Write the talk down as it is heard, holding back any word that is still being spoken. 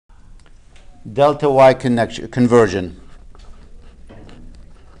delta Y conversion.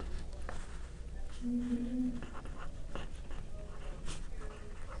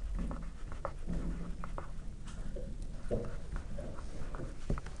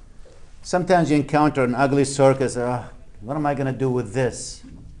 Sometimes you encounter an ugly circuit. What am I going to do with this?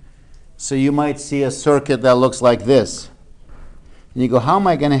 So you might see a circuit that looks like this. And you go, how am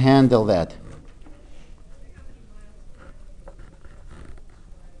I going to handle that?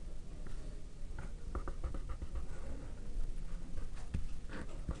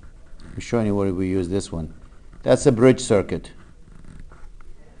 I'm showing you where we use this one. That's a bridge circuit.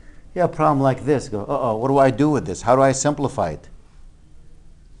 You have a problem like this. Go, uh-oh, what do I do with this? How do I simplify it?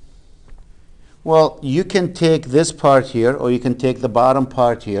 Well, you can take this part here, or you can take the bottom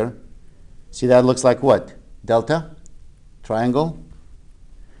part here. See, that looks like what? Delta? Triangle?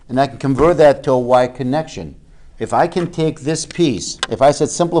 And I can convert that to a Y connection. If I can take this piece, if I said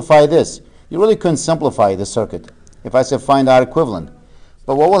simplify this, you really couldn't simplify the circuit if I said find R equivalent.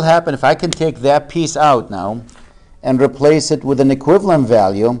 But what will happen if I can take that piece out now and replace it with an equivalent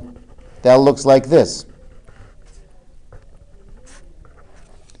value that looks like this?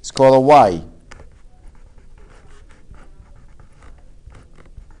 It's called a Y.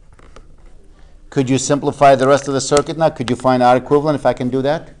 Could you simplify the rest of the circuit now? Could you find R equivalent if I can do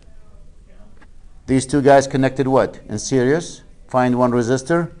that? These two guys connected what? In series. Find one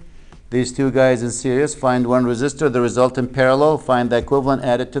resistor. These two guys in series. Find one resistor. The result in parallel. Find the equivalent.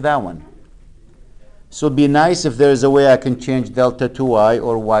 Add it to that one. So it'd be nice if there's a way I can change delta to Y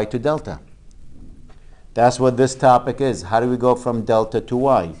or Y to delta. That's what this topic is. How do we go from delta to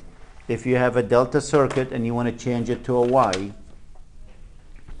Y? If you have a delta circuit and you want to change it to a Y,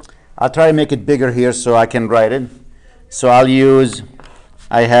 I'll try to make it bigger here so I can write it. So I'll use,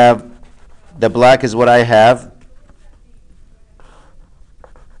 I have, the black is what I have.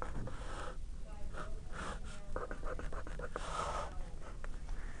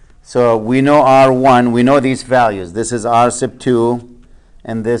 So we know R1, we know these values. This is R sub 2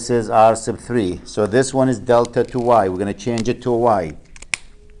 and this is R sub 3. So this one is delta to Y. We're going to change it to a Y.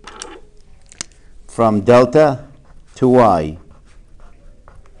 From delta to Y.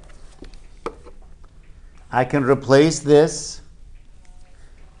 I can replace this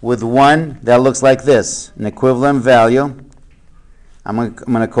with one that looks like this, an equivalent value. I'm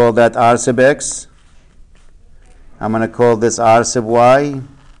going to call that R sub X. I'm going to call this R sub Y.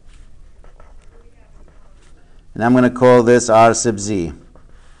 And I'm going to call this R sub Z.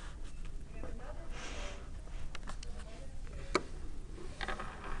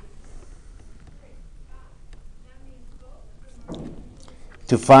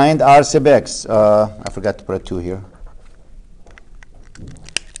 To find R sub X, I forgot to put a 2 here.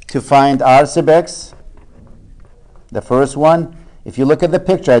 To find R sub X, the first one, if you look at the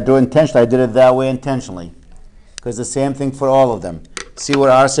picture, I drew intentionally. I did it that way intentionally. Because the same thing for all of them. See where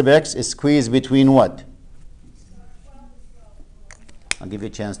R sub X is squeezed between what? I'll give you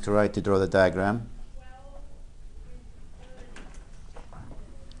a chance to draw the diagram.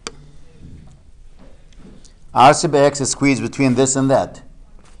 R sub X is squeezed between this and that.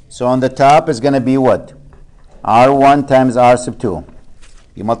 So on the top is going to be what? R1 times R sub 2.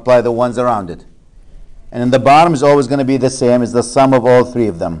 You multiply the ones around it. And in the bottom is always going to be the same as the sum of all three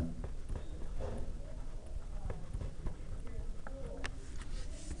of them.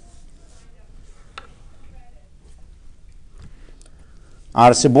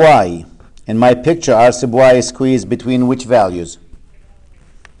 R sub Y. In my picture, R sub Y is squeezed between which values?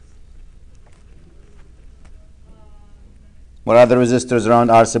 What are the resistors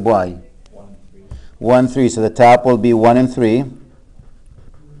around R sub Y? 1, 3. So the top will be 1 and 3.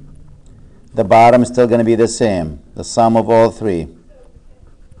 The bottom is still going to be the same, the sum of all three.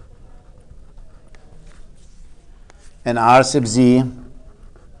 And R sub Z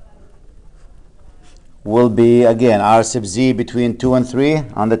will be, again, R sub Z between 2 and 3.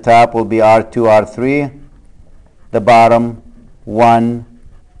 On the top will be R2, R3. The bottom, 1,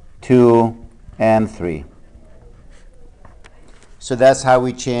 2, and 3. So that's how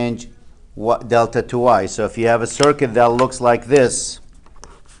we change delta to Y. So if you have a circuit that looks like this,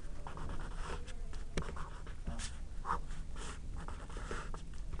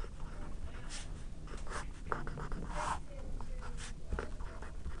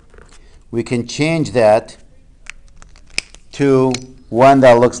 we can change that to one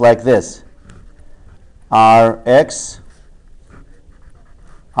that looks like this. Rx,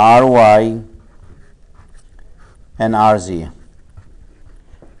 Ry, and Rz.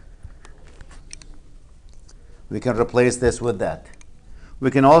 We can replace this with that.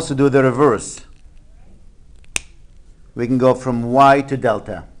 We can also do the reverse. We can go from Y to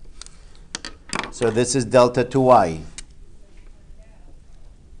delta. So this is delta to y.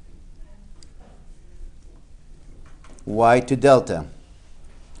 Y to delta.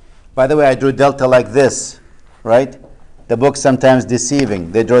 By the way, I drew delta like this, right? The book's sometimes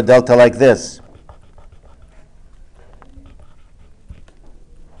deceiving. They draw delta like this.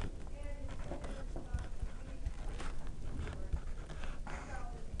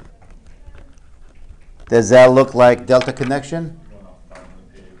 Does that look like delta connection?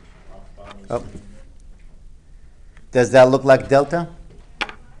 Oh. Does that look like delta?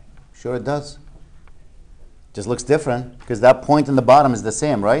 Sure it does. Just looks different because that point in the bottom is the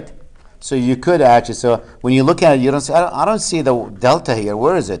same, right? So you could actually, so when you look at it, you don't see, I don't see the delta here.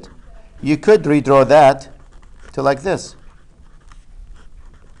 Where is it? You could redraw that to like this.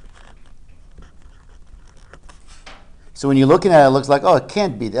 So when you're looking at it, it looks like, oh, it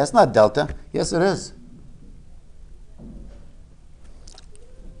can't be. That's not delta. Yes, it is.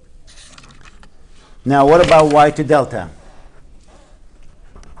 Now, what about y to delta?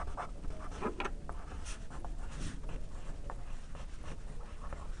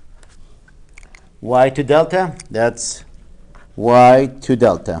 Y to delta, that's y to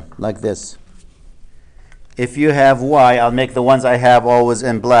delta, like this. If you have y, I'll make the ones I have always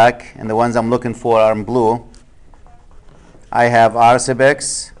in black, and the ones I'm looking for are in blue. I have r sub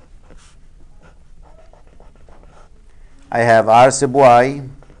x, I have r sub y,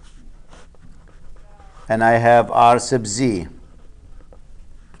 and I have r sub z.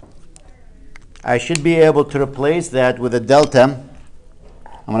 I should be able to replace that with a delta.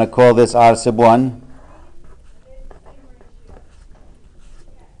 I'm going to call this r sub 1.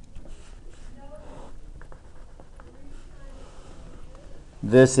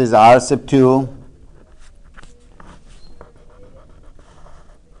 This is r sub 2.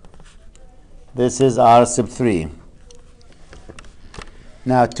 This is r sub 3.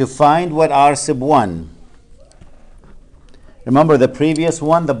 Now, to find what r sub 1, remember the previous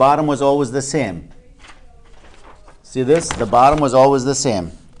one, the bottom was always the same. See this? The bottom was always the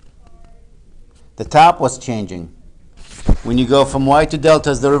same. The top was changing. When you go from y to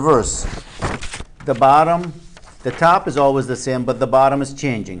delta, it's the reverse. The bottom, the top is always the same, but the bottom is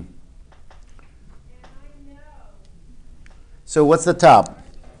changing. So what's the top?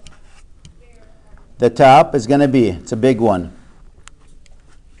 The top is going to be, it's a big one.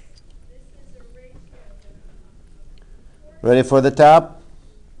 Ready for the top?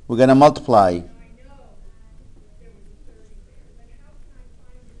 We're going to multiply.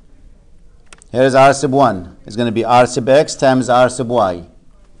 Here's r sub 1. It's going to be r sub x times r sub y.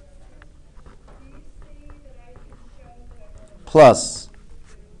 Plus.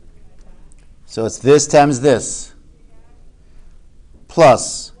 So it's this times this.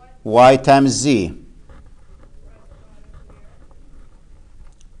 Plus y times z.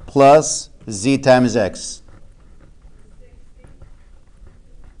 Plus z times x.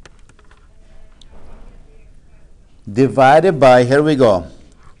 Divided by, here we go.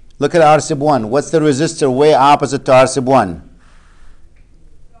 Look at r sub 1. What's the resistor way opposite to r sub 1?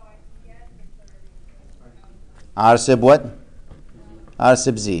 R sub what? R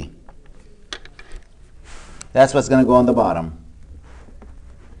sub z. That's what's going to go on the bottom.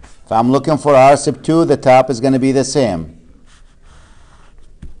 If I'm looking for r sub 2, the top is going to be the same.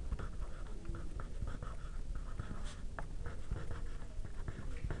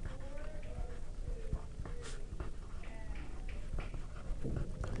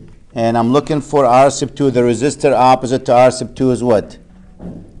 And I'm looking for r sub 2. The resistor opposite to r sub 2 is what?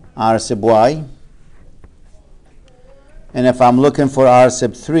 R sub y. And if I'm looking for r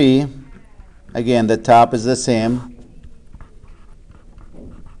sub 3, again, the top is the same.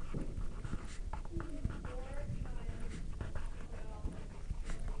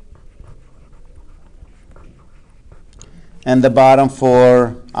 And the bottom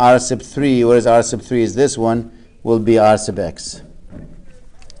for r sub 3, whereas r sub 3 is this one, will be r sub x.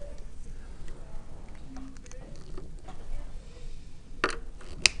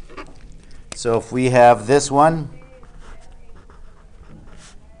 So if we have this one,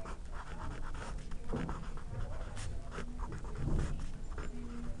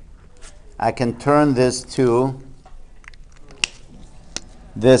 I can turn this to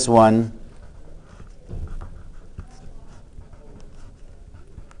this one.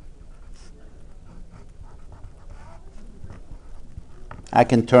 I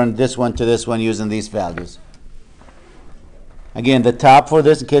can turn this one to this one using these values. Again, the top for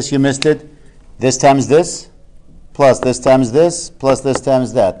this, in case you missed it, this times this, plus this times this, plus this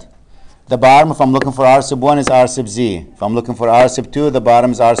times that. The bottom, if I'm looking for r sub 1, is r sub z. If I'm looking for r sub 2, the bottom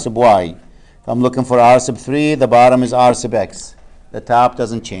is r sub y. If I'm looking for r sub 3, the bottom is r sub x. The top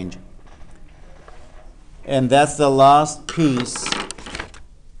doesn't change. And that's the last piece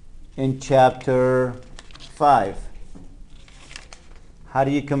in chapter 5. How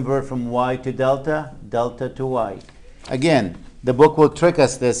do you convert from Y to delta? Delta to Y. Again, the book will trick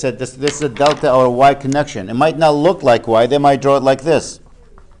us. They said this is a delta or Y connection. It might not look like Y. They might draw it like this.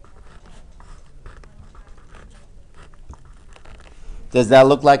 Does that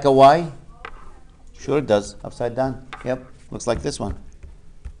look like a Y? Sure it does. Upside down. Yep. Looks like this one.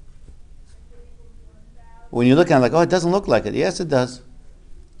 When you look at it, like, oh, it doesn't look like it. Yes, it does.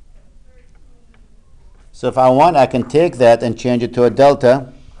 So if I want, I can take that and change it to a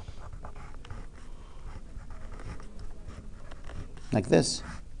delta. Like this.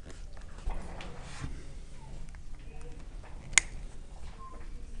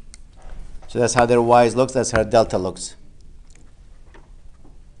 So that's how their Y's looks. That's how delta looks.